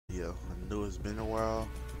video. I know it's been a while.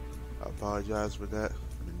 I apologize for that.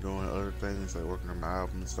 I've been doing other things like working on my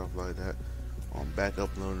album and stuff like that. I'm back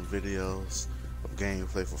uploading videos of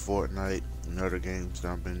gameplay for Fortnite and other games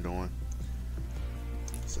that I've been doing.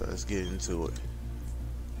 So let's get into it.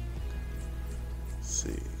 Let's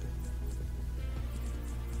see.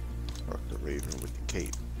 Rock the Raven with the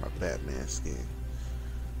cape, my Batman skin.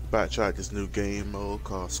 About to try this new game mode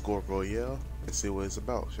called Royale. Let's see what it's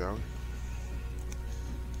about, shall we?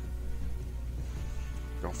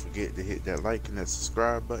 Don't forget to hit that like and that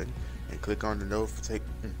subscribe button and click on the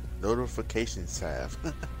notification tab.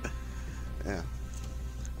 Yeah,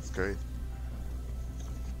 it's great.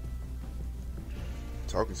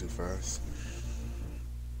 Talking too fast.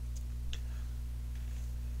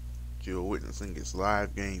 You're witnessing is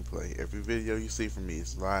live gameplay. Every video you see from me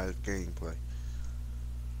is live gameplay.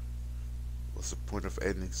 What's the point of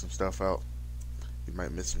editing some stuff out? You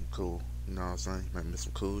might miss some cool, you know what I'm saying? You might miss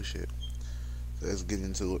some cool shit. So let's get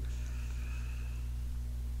into it.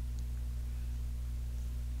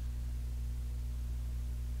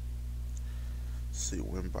 See,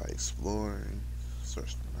 win by exploring.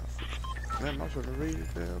 Search the map. Man, I'm not trying to read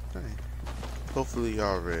the damn thing. Hopefully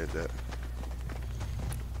y'all read that.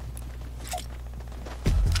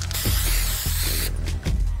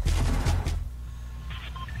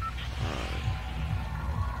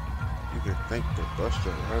 You can thank the bus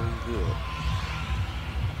driver. How do you do it?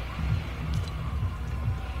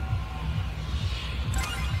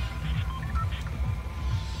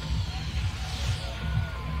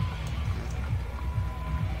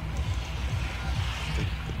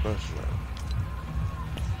 Bus driver.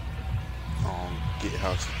 Get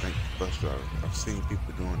how to thank the bus driver. I've seen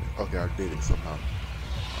people doing it. Okay, I did it somehow. I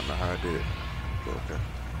don't know how I did it, but okay.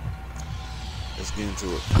 Let's get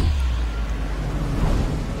into it.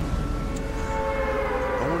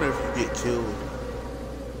 I wonder if you get killed,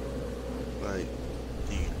 like,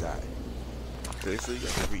 do you die? Okay, so you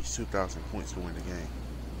got to reach 2,000 points to win the game.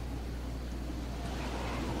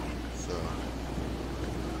 So,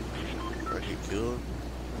 if I get killed,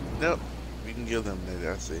 nope, we can get eliminated,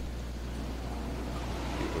 I see.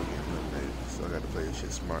 People get eliminated, so I gotta play this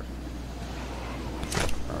shit smart.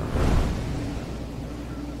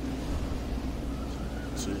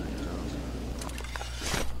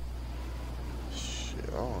 Shit, I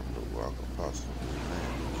don't know where I could possibly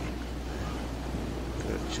land.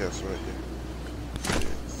 Got a chest right there.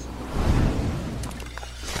 Yes.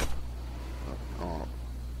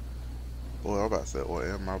 Boy, I'm about to say, or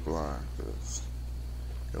am I blind? Cause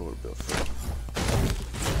that would have been fun.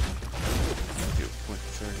 Get a point to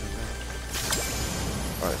turn it down.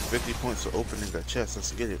 Alright, 50 points for opening the chest.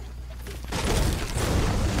 Let's get it.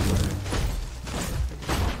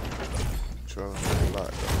 Controlling a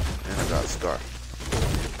lot though. And I got a scar.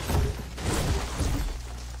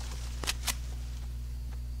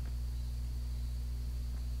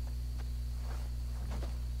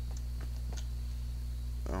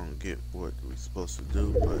 I don't get what we're supposed to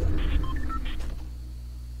do, but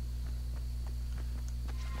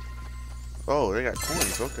oh, they got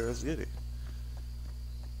coins. Okay, let's get it.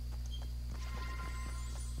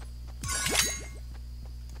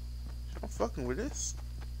 I'm fucking with this.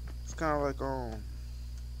 It's kind of like we'll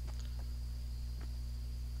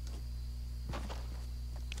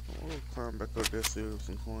climb back up there, see if there's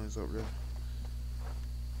some coins up there.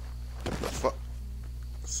 What the fuck?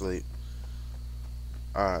 Sleep.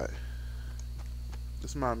 Alright.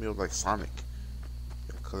 This reminds me of like Sonic.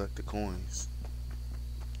 You collect the coins.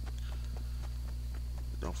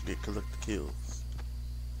 Don't forget collect the kills.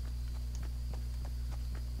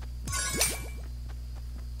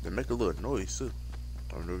 They make a little noise too.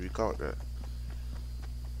 I don't know if you caught that.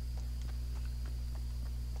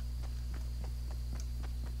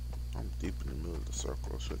 I'm deep in the middle of the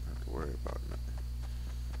circle, so I don't have to worry about nothing.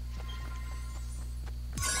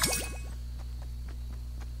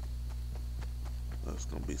 That's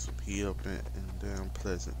gonna be some heat up and damn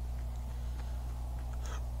pleasant.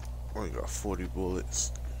 Only got 40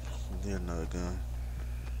 bullets. Then another gun.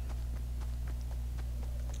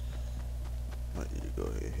 Might need to go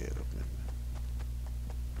ahead and head up in there.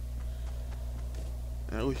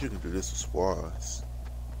 And I wish you could do this with squads.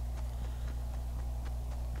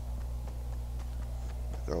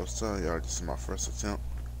 Like I was telling y'all, this is my first attempt.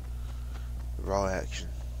 Raw action.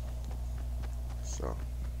 So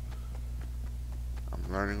I'm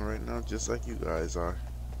learning right now just like you guys are.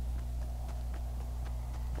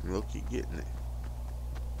 I'm low-key getting it.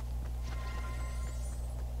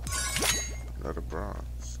 Another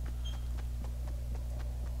bronze.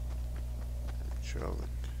 I'm trailing.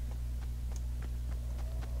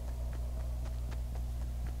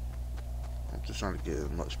 I'm Just trying to get as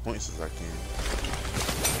much points as I can.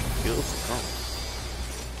 Kills to come.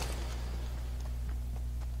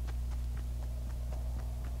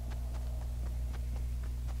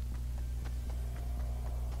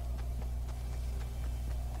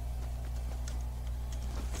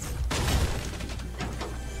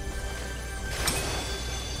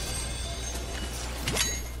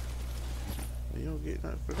 You don't get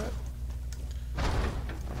nothing for that. I'm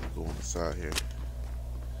gonna go on the side here.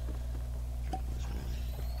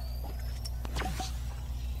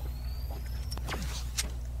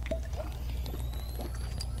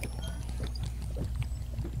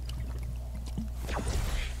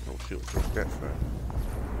 Took that far.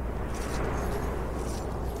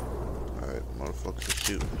 Alright, motherfuckers are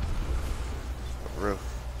shooting. Rough.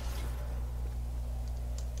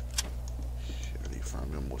 Shit, I need to find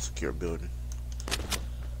me a more secure building.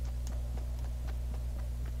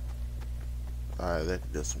 Alright, that's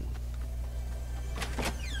this one.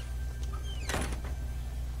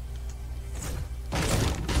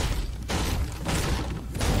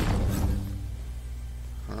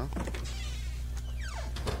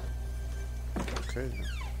 Okay.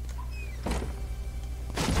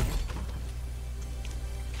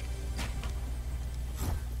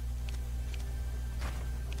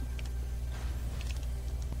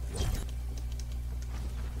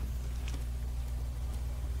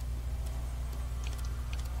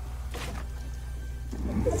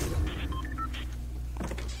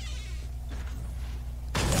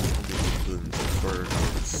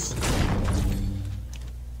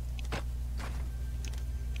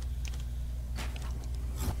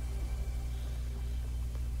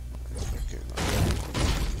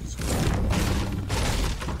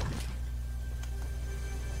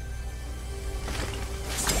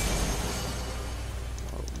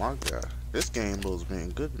 My God, this game was being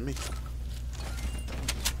good to me.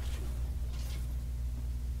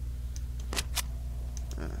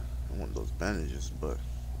 I want those bandages, but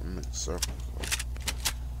I'm in the circle.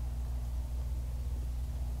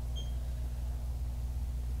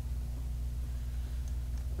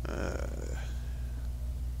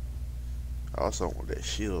 I also want that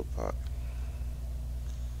shield pop.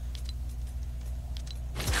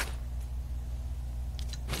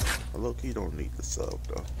 Low-key don't need the sub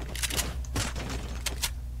though.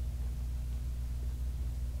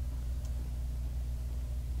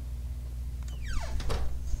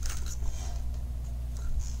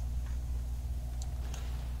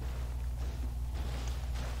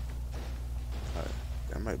 Alright,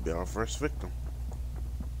 that might be our first victim.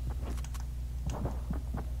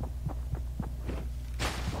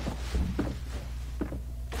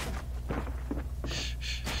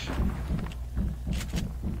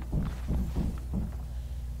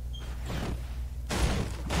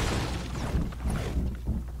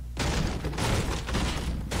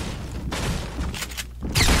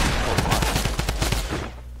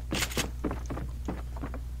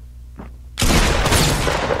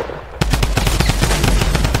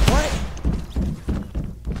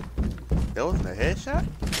 That wasn't a headshot?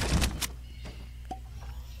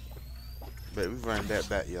 Bet we run that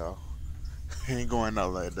back, y'all. Ain't going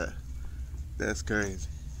out like that. That's crazy.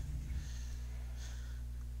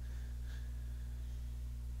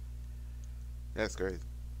 That's crazy.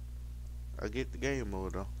 I get the game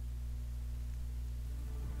mode though.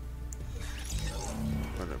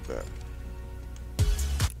 Run it back.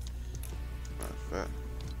 Matter of fact.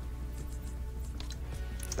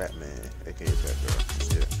 Batman, aka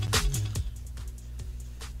Batgirl. Yeah.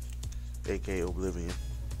 aka Oblivion.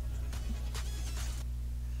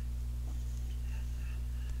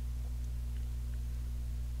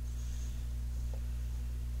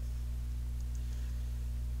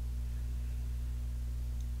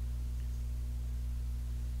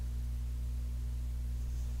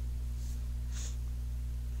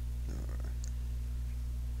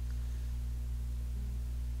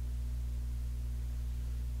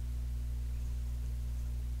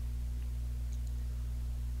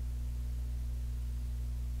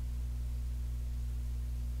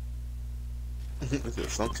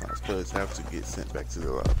 Sometimes players have to get sent back to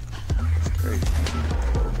the lobby. It's crazy.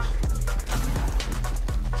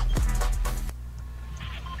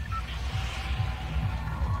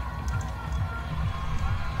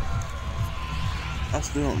 I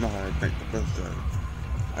still don't know how to think the best of it.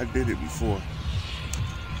 I did it before.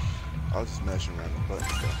 I was just mashing around the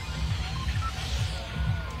buttons though.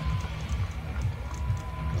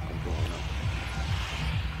 Nothing going on.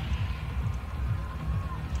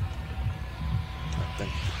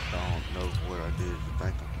 I don't know what I did to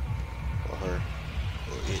thank him, or her,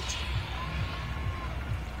 or it.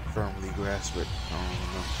 Firmly grasp it. I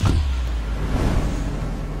don't know.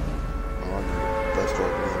 Oh, I know the bus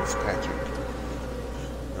driver name is Patrick.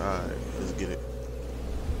 Alright, let's get it.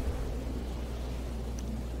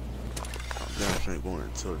 I'm damn sure ain't going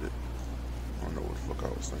into it. I don't know what the fuck I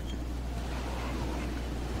was thinking.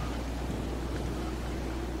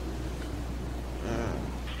 Yeah,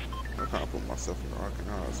 I kinda put myself in a rock and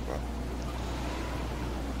hard spot.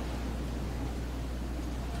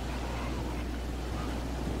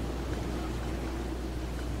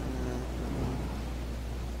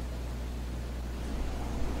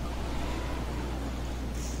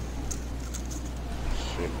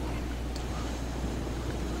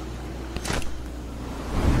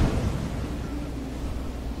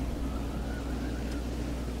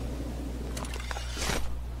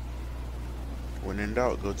 When in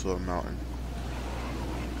doubt, go to a mountain.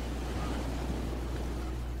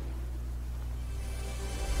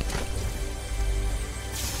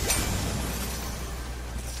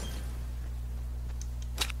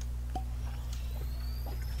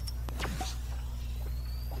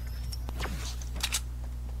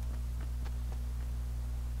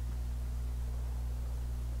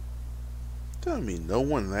 Tell me no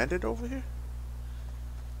one landed over here?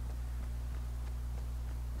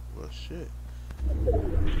 Well, shit.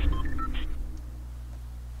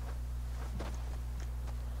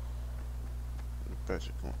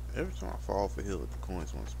 Every time I fall off a hill, the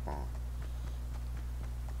coins won't spawn.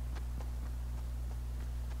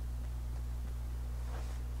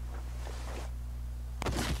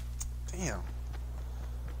 Damn.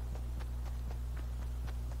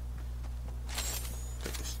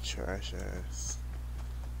 Take this trash ass.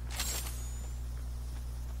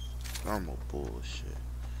 Thermal bullshit.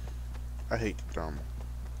 I hate the thermal.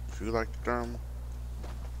 If you like the thermal,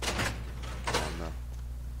 I don't know.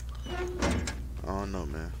 I don't know,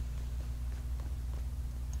 man.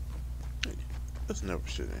 There's never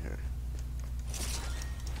shit in here.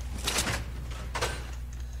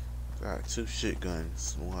 Got 2 shit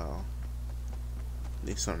guns. Wow.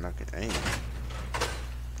 Need something I can aim.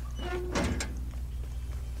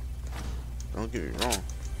 Don't get me wrong.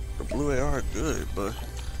 The blue AR is good, but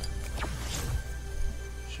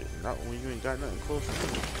shit, not when you ain't got nothing close to it.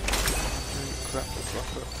 Crap the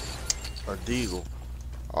fuck up. A deagle.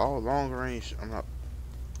 All long range. I'm not.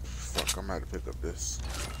 Fuck, I'm gonna have to pick up this.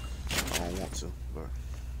 I don't want to, but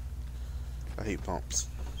I hate pumps.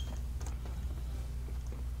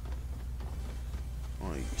 I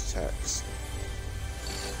want to use tacks.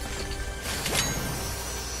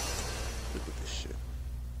 Look at this shit.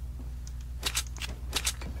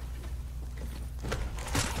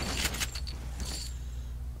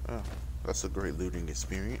 Oh, that's a great looting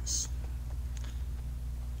experience.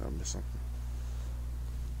 Did I miss something?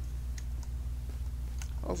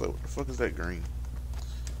 I was like, what the fuck is that green?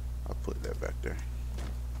 I'll put that back there.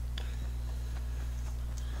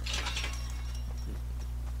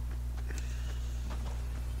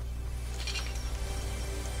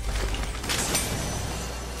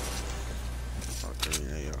 Oh,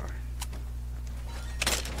 green AR.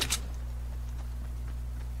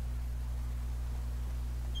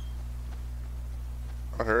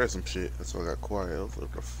 I heard some shit, that's why I got quiet. I was like,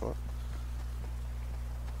 what the fuck?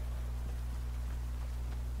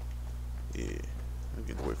 Yeah, I'm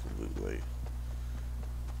getting away from Blue Blade.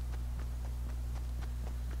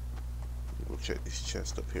 We'll check this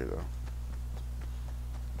chest up here though.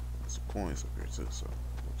 There's some coins up here too, so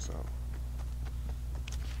works out.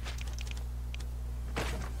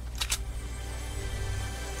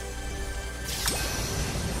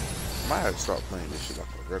 Might have to start playing this shit like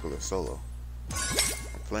a regular solo.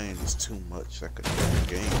 I'm playing this too much like a damn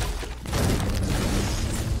game.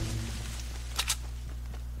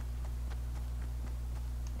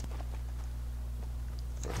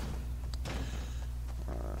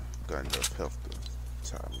 Got enough health to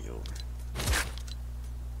tie me over.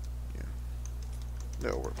 Yeah,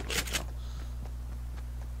 that'll work right now.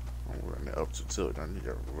 I'm running up to tilt. I need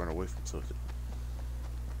to run away from tilted.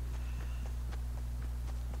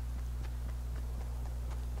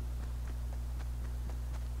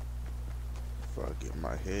 If I get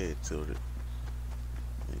my head tilted,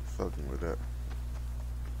 ain't fucking with that.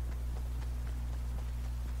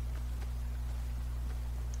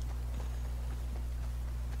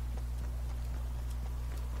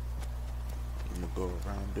 Go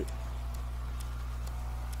around it.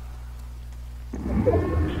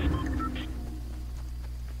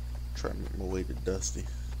 Try to make my way to Dusty.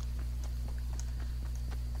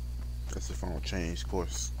 That's if I don't change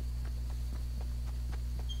course.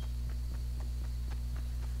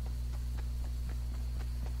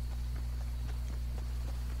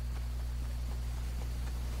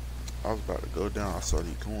 I was about to go down. I saw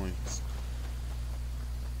these coins.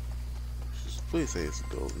 Please say it's a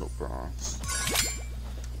gold, no bronze.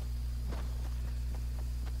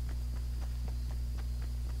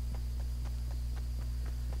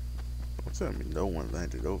 Don't tell me no one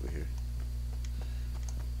landed over here.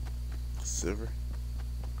 Silver.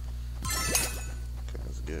 Okay,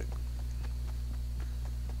 that's good.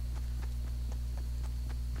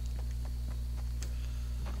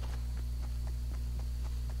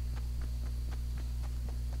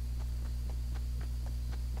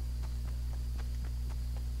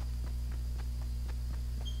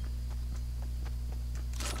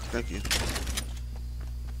 Thank you.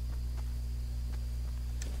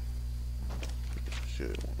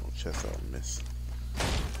 Shit, want no chest out miss.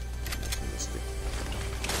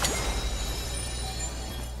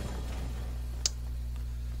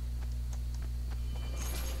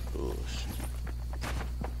 Oh shit.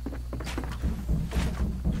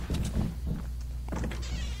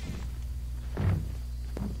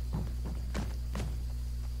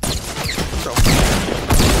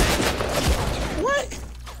 What?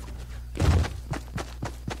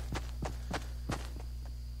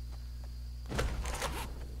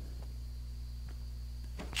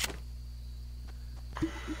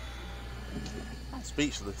 I'm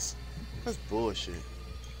speechless. That's bullshit.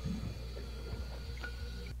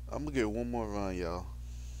 I'm gonna get one more run, y'all.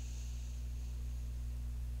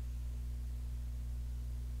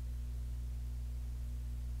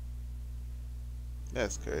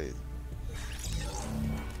 That's crazy.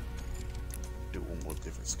 Do one more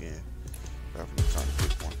different skin. I have no time to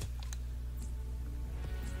pick one.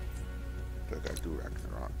 I gotta do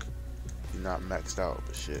Ragnarok. He's not maxed out,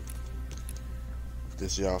 but shit. If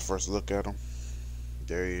this is y'all first look at him,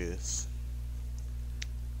 there he is.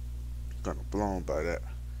 Kinda blown by that.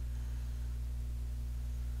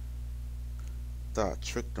 Thought I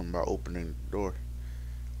tricked him by opening the door.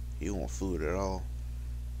 He won't food at all.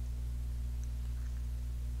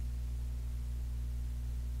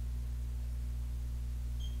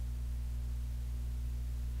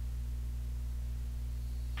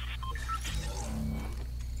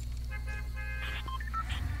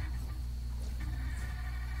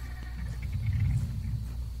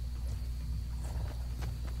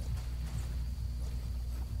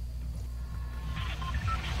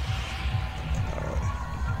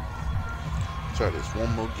 Try this one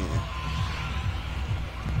more again.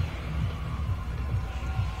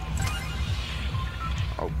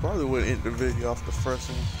 I probably would end the video off the first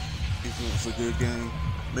one if it was a good game.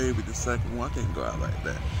 Maybe the second one. I can't go out like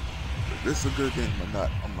that. If this is a good game or not,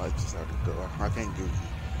 I might just have to go. I can't give you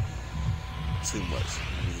too much.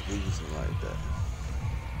 I mean, give you something like that.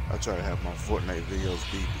 I try to have my Fortnite videos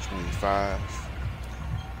be between 5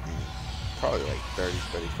 and probably like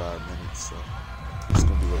 30-35 minutes. So it's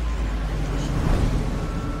gonna be like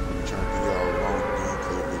I'm trying to do y'all long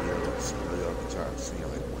gameplay videos so y'all can try to see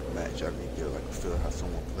like one match. I can get like a feel how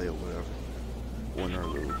someone play or whatever, win or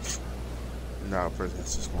lose. Now,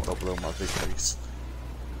 person's just gonna upload my victories.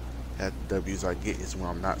 At the W's I get is when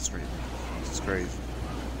I'm not streaming, which is crazy.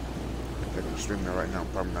 If I'm streaming right now, I'm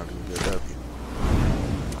probably not gonna get a W.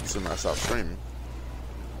 As soon as I stop streaming,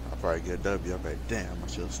 I'll probably get a W. I'm like, damn, I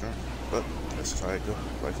should have streamed. But that's just how it goes.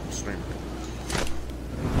 Like I'm streaming.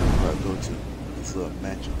 I go to this little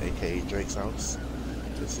mansion, aka Drake's house,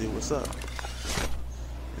 to see what's up.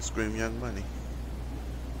 And scream Young Money.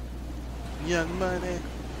 Young Money.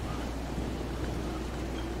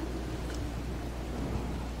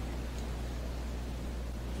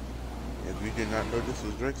 If you did not know this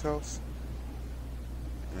was Drake's house,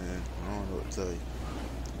 man, I don't know what to tell you.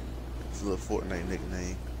 It's a little Fortnite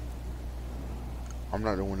nickname. I'm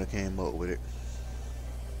not the one that came up with it.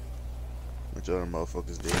 Which other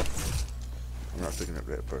motherfuckers did. I'm not picking up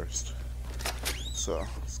that burst. So,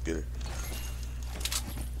 let's get it.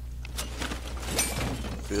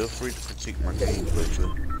 Feel free to critique my gameplay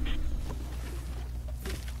too.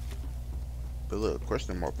 But look,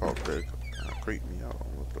 question mark popped there. Kinda creeped me out.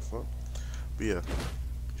 What the fuck? But yeah,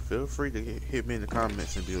 feel free to hit me in the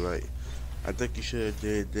comments and be like, I think you should have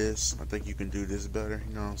did this. I think you can do this better.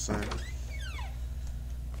 You know what I'm saying?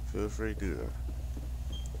 Feel free to do that.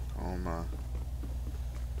 I don't mind.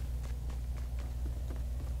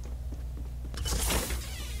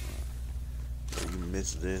 You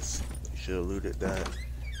missed this. You should have looted that.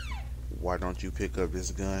 Why don't you pick up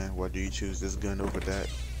this gun? Why do you choose this gun over that?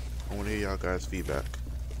 I want to hear y'all guys' feedback.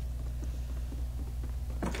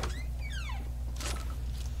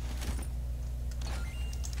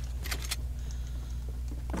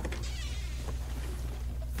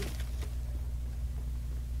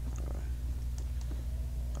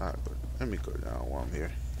 Alright, but let me go down while I'm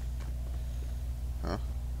here. Huh?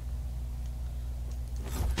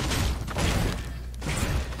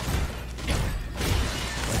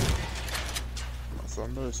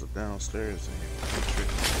 know it's downstairs in here.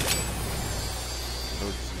 No,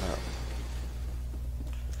 it's not.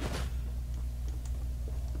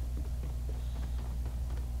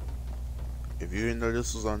 If you didn't know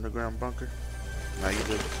this was an underground bunker, now you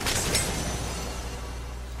do.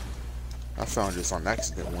 I found this on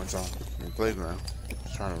accident one time in the playground.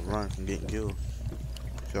 Trying to run from getting killed.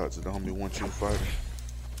 Shout out to the homie 1 2 Fighter.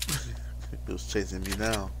 He was chasing me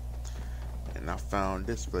down. And I found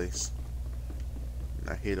this place. And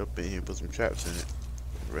I hid up in here and put some traps in it.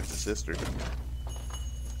 The rest is history.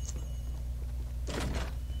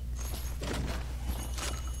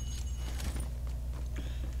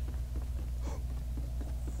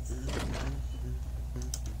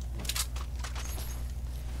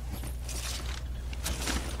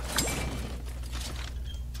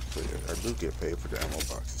 So yeah, I do get paid for the ammo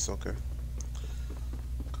boxes, okay.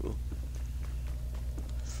 Cool.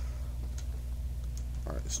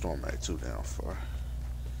 Alright, the storm at 2 down far.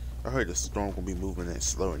 I heard the storm gonna be moving in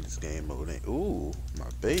slow in this game mode. Ooh, my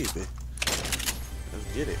baby. Let's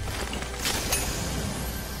get it.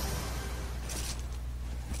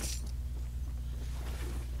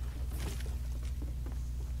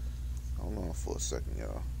 Hold on for a second,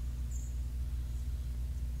 y'all.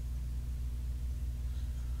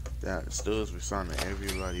 Damn, the Studs resigning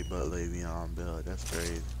everybody but Le'Veon Bell. That's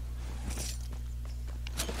crazy.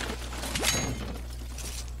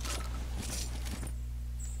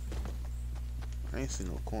 I ain't seen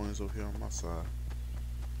no coins over here on my side.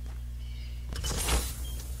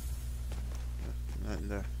 Nothing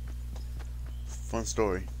there. Fun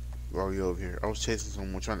story while we over here. I was chasing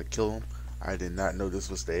someone trying to kill him. I did not know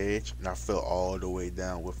this was the edge, and I fell all the way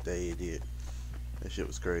down with the idiot. That shit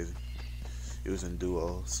was crazy. It was in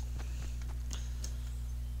duos.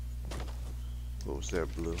 What was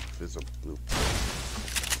that blue? If it's a blue pump.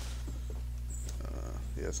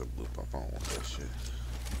 Yeah, it's a blue pump. I don't want that shit.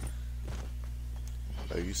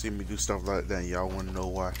 If you see me do stuff like that and y'all want to know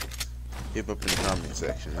why, hit up in the comment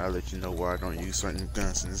section. I'll let you know why I don't use certain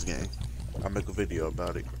guns in this game. I'll make a video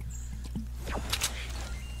about it.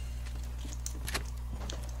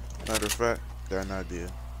 Matter of fact, got an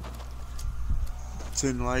idea.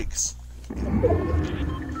 10 likes.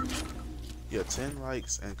 Yeah, 10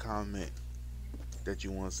 likes and comment that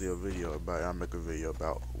you want to see a video about. I'll make a video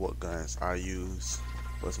about what guns I use,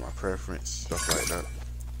 what's my preference, stuff like that.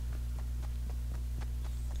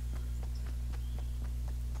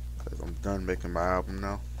 Cause I'm done making my album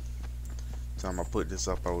now. Time I put this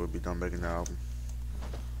up, I will be done making the album.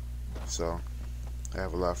 So I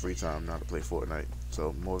have a lot of free time now to play Fortnite.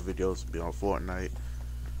 So more videos will be on Fortnite.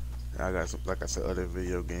 And I got some, like I said, other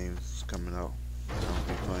video games coming out I don't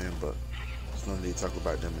be playing, but there's no need to talk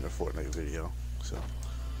about them in a Fortnite video. So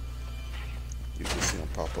you can see them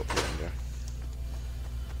pop up here and there.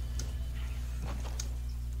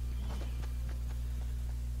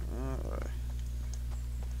 Alright.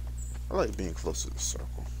 I like being close to the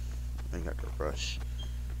circle. Ain't got to rush.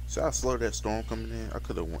 See how slow that storm coming in? I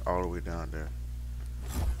could have went all the way down there.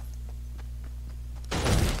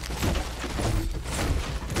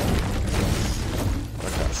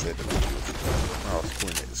 Like I said, I was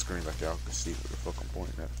pointing at the screen like y'all can see what the fuck I'm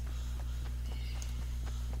pointing at.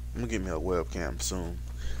 I'm gonna get me a webcam soon.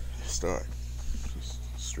 Start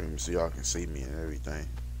streaming so y'all can see me and everything.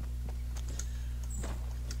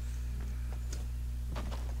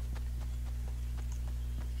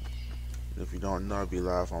 If you don't know, I'll be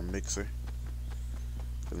live on Mixer.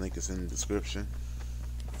 The link is in the description.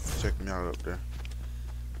 Check me out up there.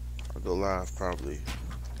 I go live probably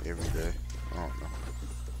every day. I don't know.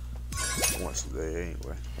 Once a day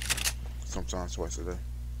anyway. Sometimes twice a day.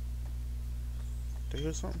 Did you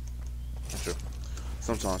hear something? Sure.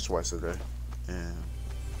 Sometimes twice a day. And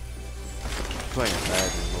playing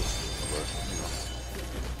Madden mostly, but you know,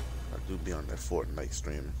 I do be on that Fortnite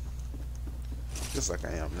streaming. Just like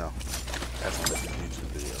I am now. That's my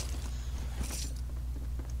YouTube video.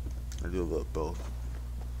 I do a little both.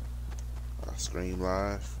 I stream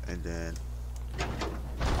live and then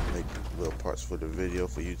make little parts for the video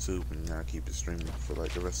for YouTube, and then I keep it streaming for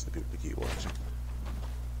like the rest of the people to keep watching.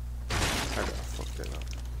 I gotta fuck that up.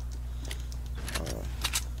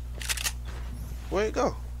 Where'd it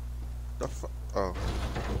go? The fuck? Oh.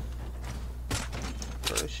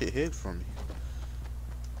 Bro, that shit hid from me.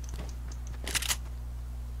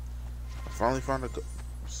 I finally found a go.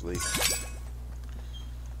 Sleep.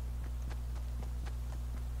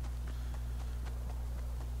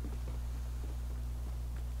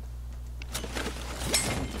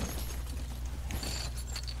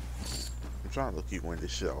 I'm trying to look at when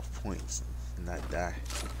this shit off points and not die.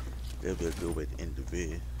 That'll be a good way to end the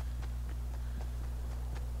vid.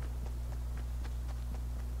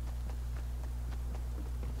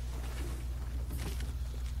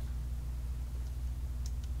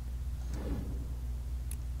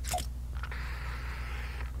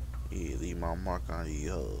 here. Leave my mark on these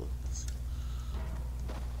hoes.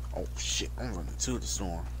 Oh shit, I'm running to the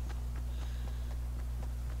storm.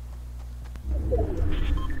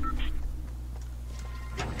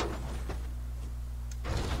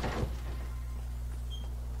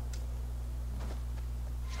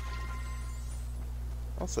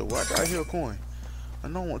 I said, why did I hear a coin? I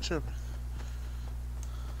know one tripping.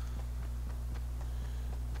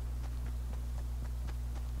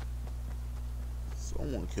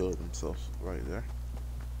 Someone killed himself right there.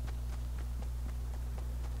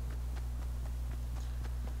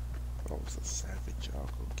 I was a savage. I'll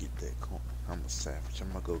go get that coin. I'm a savage. I'm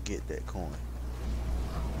gonna go get that coin.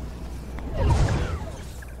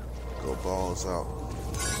 Go balls out.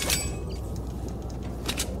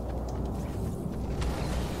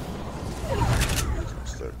 Some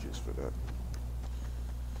slurp juice for that.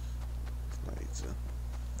 It's nice.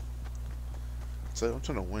 So I'm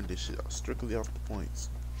trying to win this shit strictly off the points.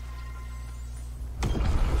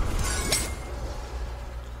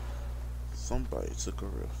 Somebody took a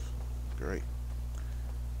riff. Great.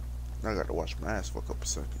 Now I gotta watch my ass for a couple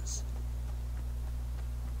seconds.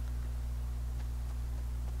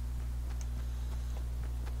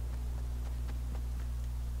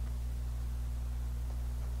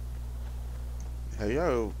 Have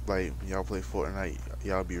y'all, like, y'all play Fortnite,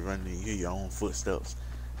 y'all be running and you hear your own footsteps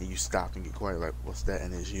and you stop and get quiet like, what's that?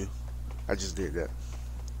 And it's you. I just did that.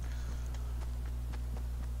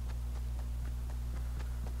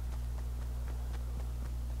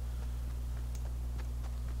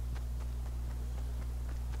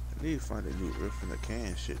 I need to find a new riff in the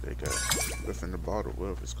can shit they got. Riff in the bottle,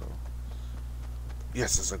 whatever it's called.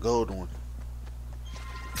 Yes, it's a gold one.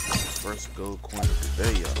 First gold coin of the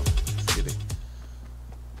day, y'all. Let's get it.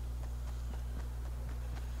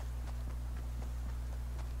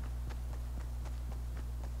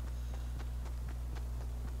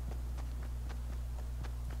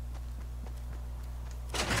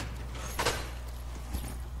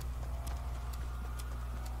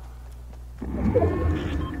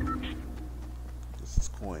 This is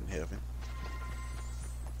coin heaven.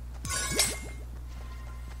 I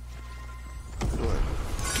feel like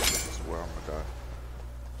this is where I'm gonna die.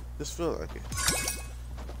 Just feel like it.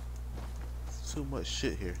 There's too much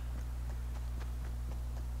shit here.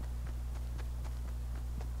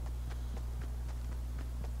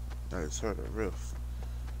 I just heard a riff.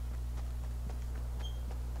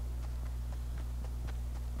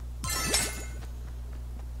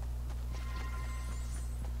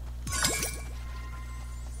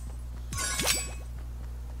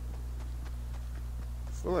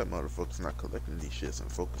 I feel like motherfuckers not collecting these shits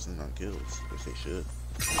and focusing on kills, which they should.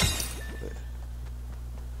 But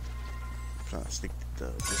I'm trying to sneak the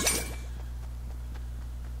dub this way.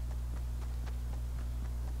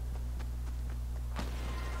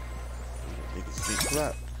 Niggas get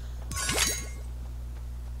clapped.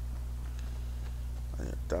 I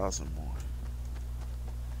need 1,000 more.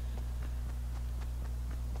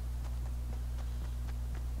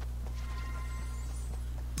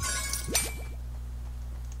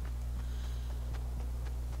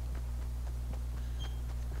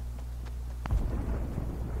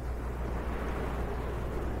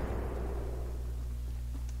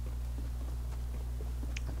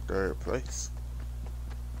 Third place.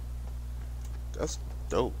 That's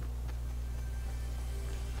dope.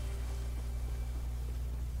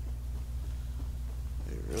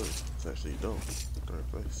 It really is actually dope.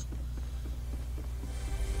 Third place.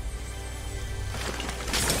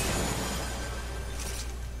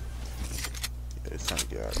 Yeah, it's time to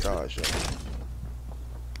get out of Dodge, y'all.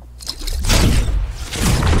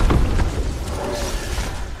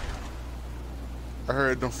 I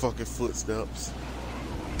heard them fucking footsteps.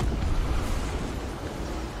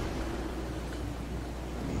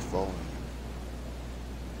 Falling.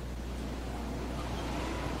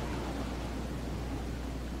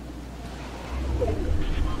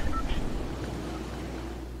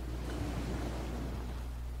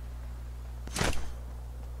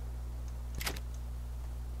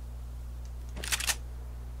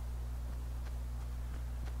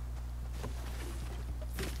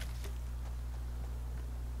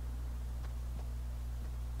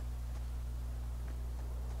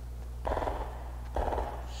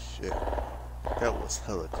 Shit. That was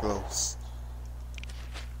hella close.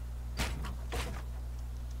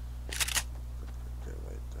 That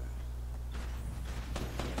right there.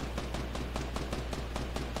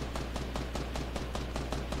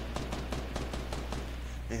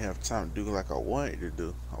 Didn't have time to do like I wanted to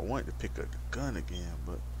do. I wanted to pick up the gun again,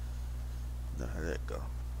 but now how that go?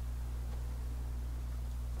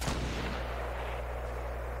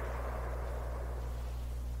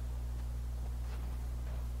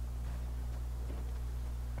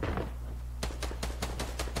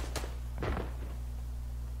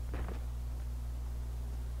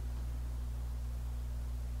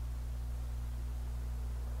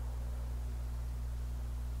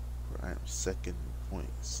 Second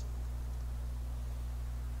points.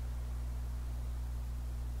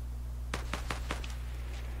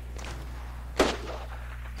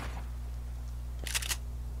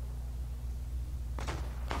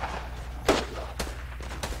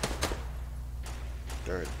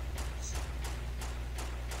 Third.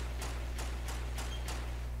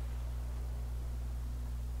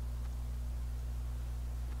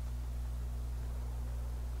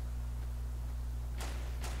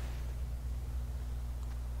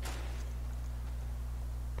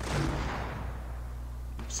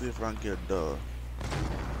 See if I can get the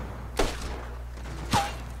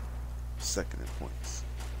second in points.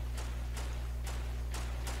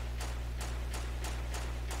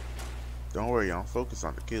 Don't worry, I'm focused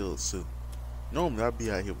on the kills too. Normally I'd be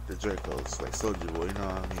out here with the Dracos, like Soldier Boy, you know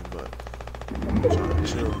what I mean? But I'm trying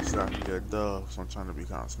to chill so I can get a dub, so I'm trying to be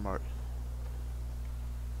kind of smart.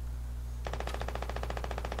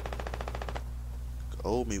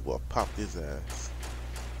 Old me will pop his ass.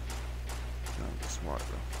 Trying to be smart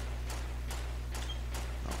though.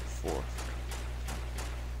 Number 4.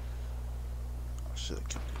 I should have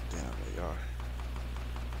kept it down. AR.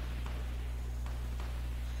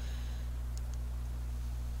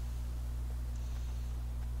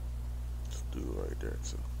 Let's do it right there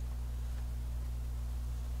too.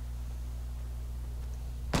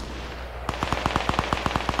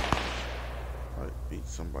 Might beat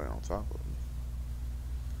somebody on top of me.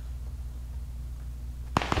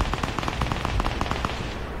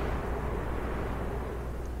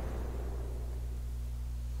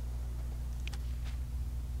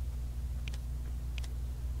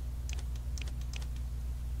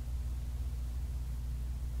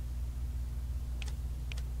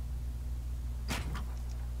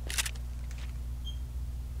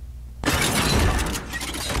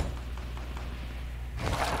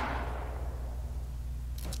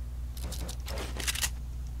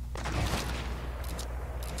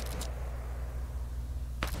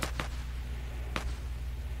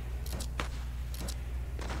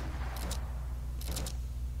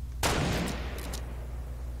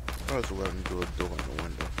 I was letting him do a door in the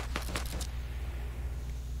window.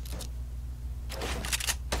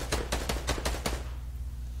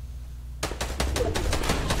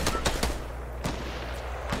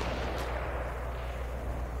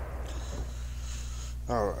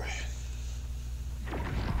 All right.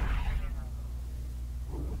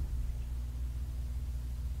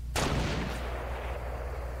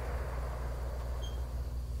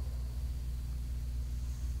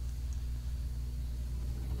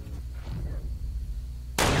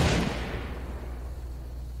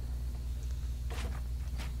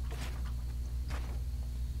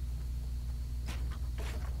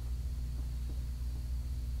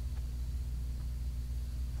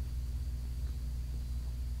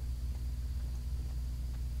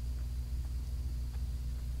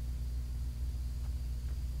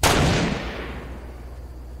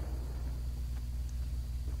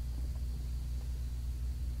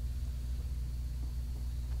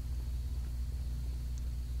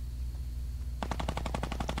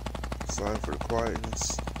 Sorry for the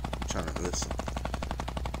quietness. I'm trying to listen.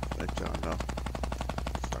 Let y'all know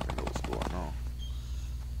so I can know what's going on.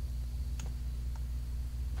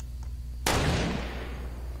 I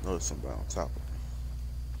know there's somebody on top of me.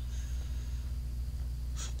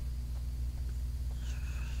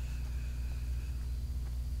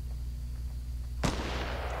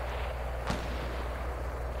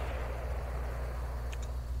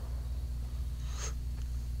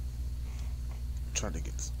 I'm trying to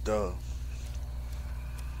get this dub.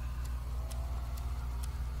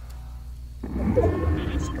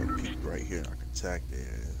 Somebody peek right here and I can tag their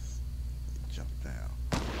ass. Jump down.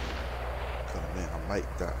 Come in, I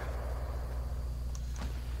might die.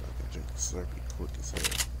 I can drink the Slurpee quick as hell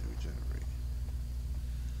and regenerate.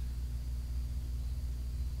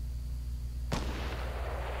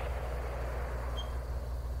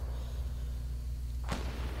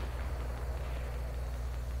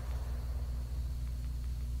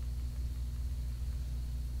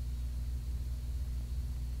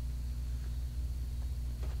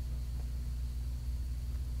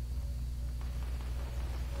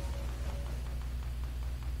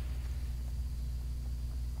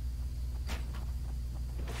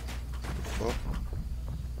 Oh.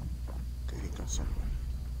 Okay, here comes somebody.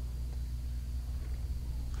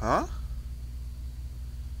 Huh?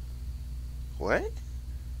 What?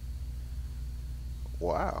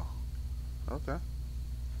 Wow. Okay.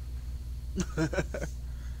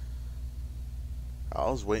 I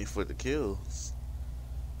was waiting for the kills.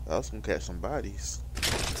 I was gonna catch some bodies.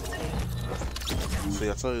 See,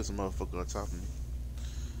 I told you there's a motherfucker on top of me.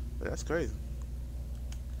 That's crazy.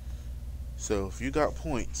 So if you got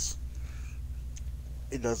points,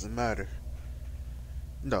 it doesn't matter.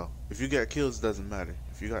 No, if you got kills, it doesn't matter.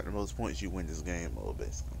 If you got the most points, you win this game mode,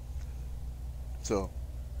 basically. So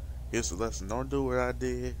here's the lesson: don't do what I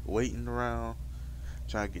did, waiting around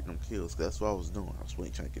trying to get them kills. 'Cause that's what I was doing. I was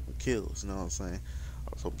waiting trying to get them kills. You know what I'm saying? I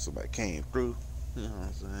was hoping somebody came through. You know what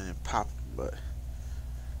I'm saying? Pop. But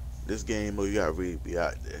this game mode, you gotta really be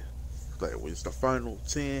out there. Like when it's the final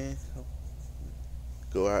 10,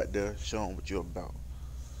 go out there, show them what you're about.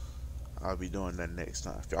 I'll be doing that next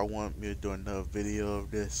time. If y'all want me to do another video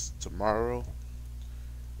of this tomorrow,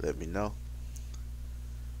 let me know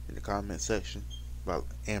in the comment section by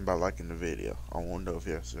liking the video. I want to know if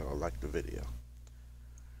y'all like the video.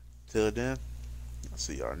 Till then, I'll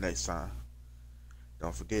see y'all next time.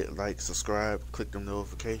 Don't forget, like, subscribe, click them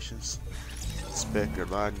notifications. Expect a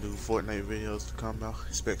lot of new Fortnite videos to come out.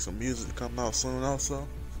 Expect some music to come out soon also.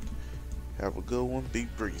 Have a good one. Be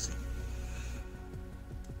breezy.